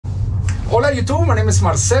Hola YouTube, my name is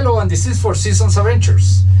Marcelo and this is Four Seasons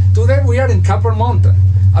Adventures. Today we are in Copper Mountain,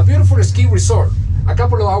 a beautiful ski resort, a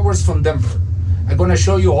couple of hours from Denver. I'm gonna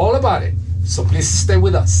show you all about it, so please stay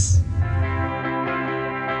with us.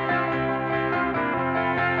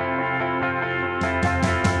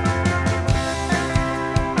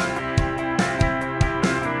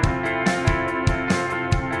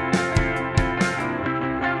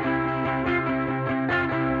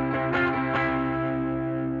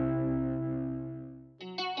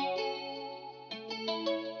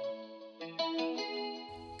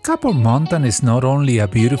 Copper Mountain is not only a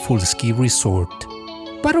beautiful ski resort,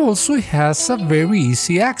 but also it has a very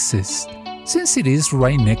easy access, since it is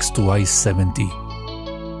right next to I-70.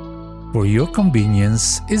 For your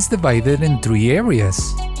convenience, it's divided in 3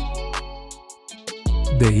 areas.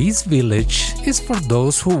 The East Village is for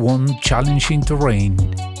those who want challenging terrain.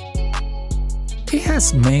 It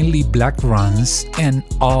has mainly black runs and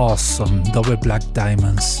awesome double black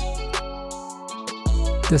diamonds.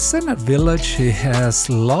 The Center Village has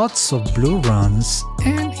lots of blue runs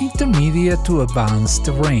and intermediate to advanced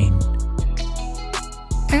terrain.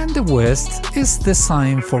 And the West is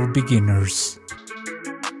designed for beginners.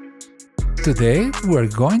 Today we're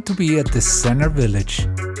going to be at the Center Village.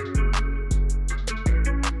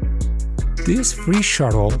 This free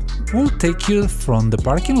shuttle will take you from the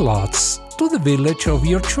parking lots to the village of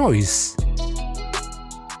your choice.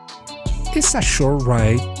 It's a short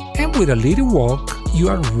ride, and with a little walk, you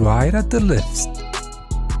are right at the lifts.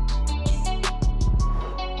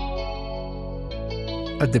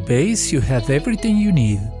 At the base, you have everything you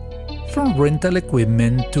need, from rental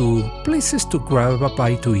equipment to places to grab a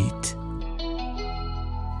bite to eat.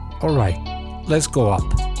 Alright, let's go up.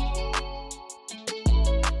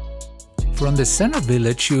 From the Center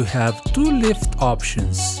Village, you have 2 lift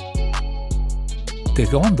options: the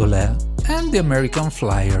gondola and the American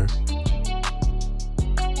Flyer.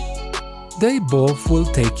 They both will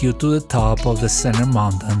take you to the top of the Center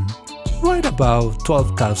Mountain, right about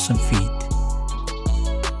 12,000 feet.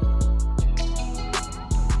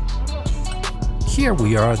 Here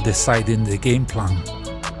we are deciding the game plan.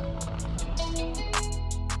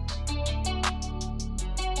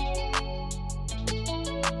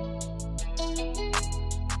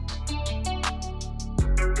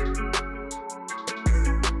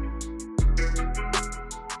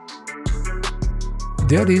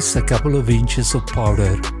 There is a couple of inches of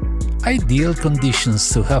powder, ideal conditions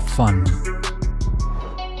to have fun.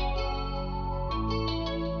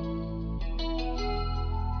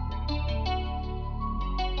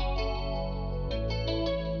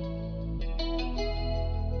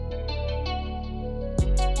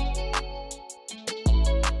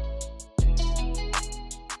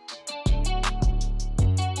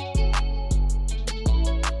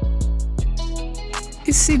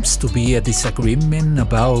 It seems to be a disagreement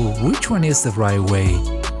about which one is the right way.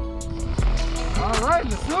 Alright,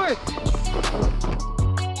 let's do it!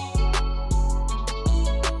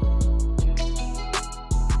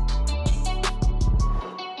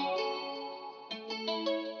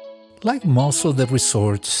 Like most of the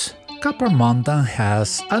resorts, Copper Mountain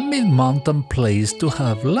has a mid-mountain place to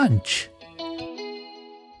have lunch.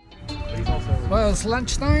 Well, it's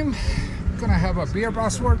lunchtime. I'm gonna have a beer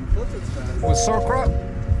Bosworth with sauerkraut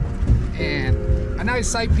and a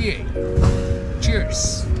nice IPA.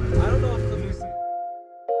 Cheers! I don't know if the music...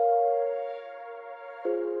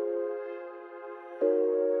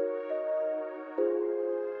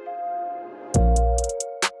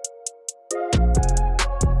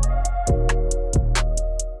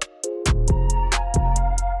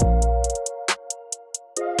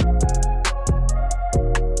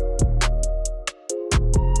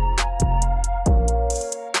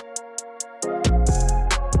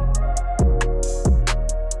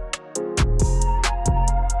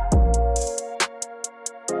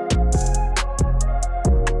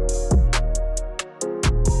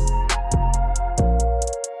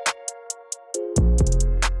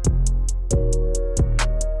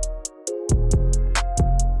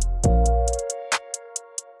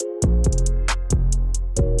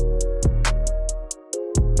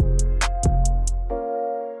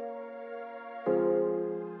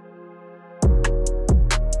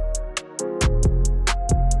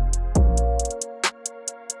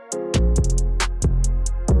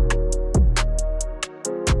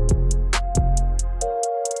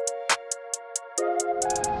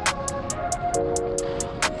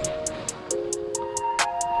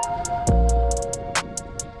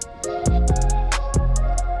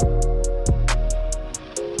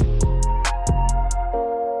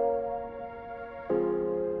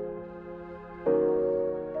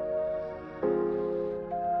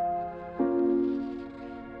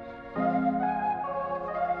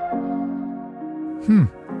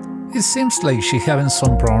 It seems like she's having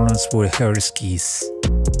some problems with her skis.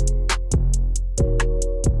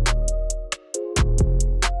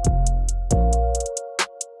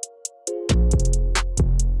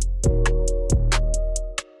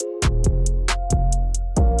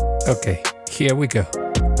 Okay, here we go.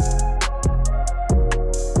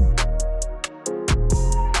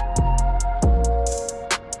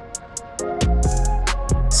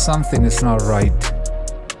 Something is not right.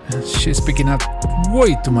 She's picking up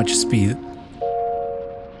way too much speed.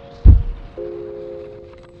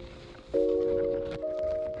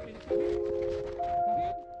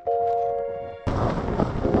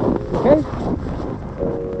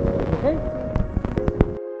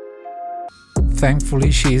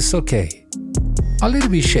 Thankfully, she is okay. A little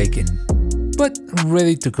bit shaken, but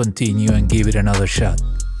ready to continue and give it another shot.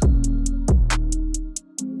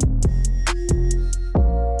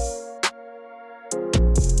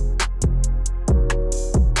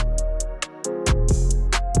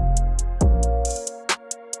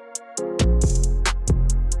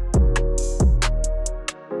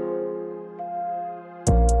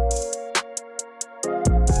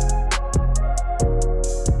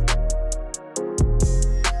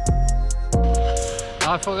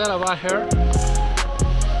 I forgot about her.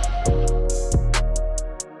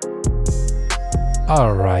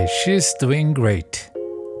 Alright, she's doing great.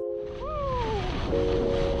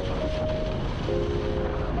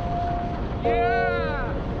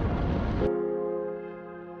 Yeah!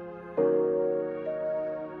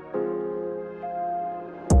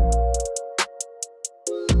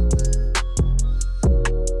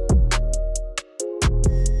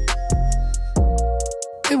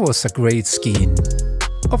 It was a great skiing.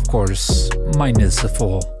 Of course, minus the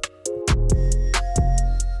fall.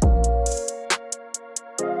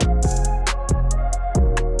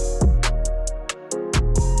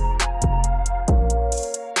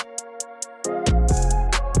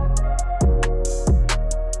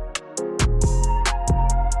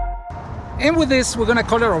 And with this, we're gonna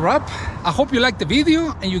call it a wrap. I hope you liked the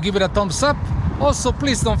video and you give it a thumbs up. Also,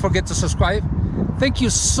 please don't forget to subscribe. Thank you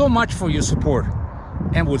so much for your support,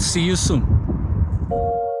 and we'll see you soon.